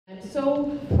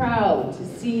so proud to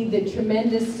see the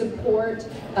tremendous support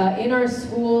in our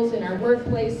schools, in our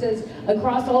workplaces,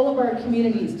 across all of our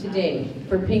communities today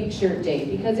for Pink Shirt Day,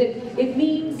 because it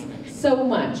means so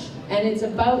much, and it's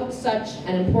about such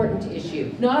an important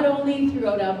issue, not only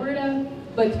throughout Alberta,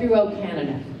 but throughout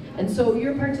Canada. And so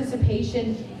your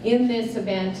participation in this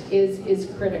event is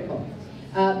critical.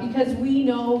 Because we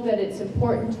know that it's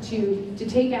important to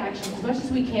take action as much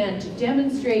as we can to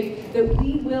demonstrate that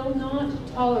we will not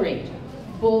tolerate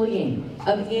bullying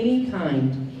of any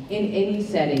kind in any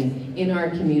setting in our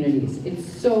communities. It's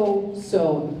so,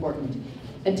 so important.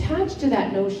 Attached to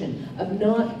that notion of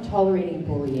not tolerating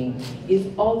bullying is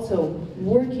also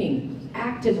working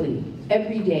actively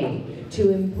every day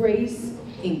to embrace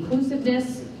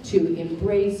inclusiveness, to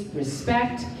embrace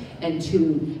respect, and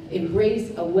to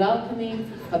embrace a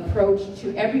welcoming approach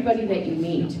to everybody that you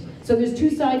meet. So there's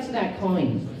two sides to that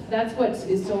coin. That's what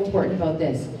is so important about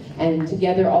this. And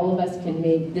together all of us can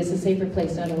make this a safer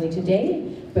place, not only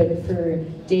today, but for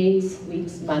days,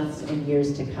 weeks, months, and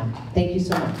years to come. Thank you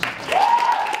so much.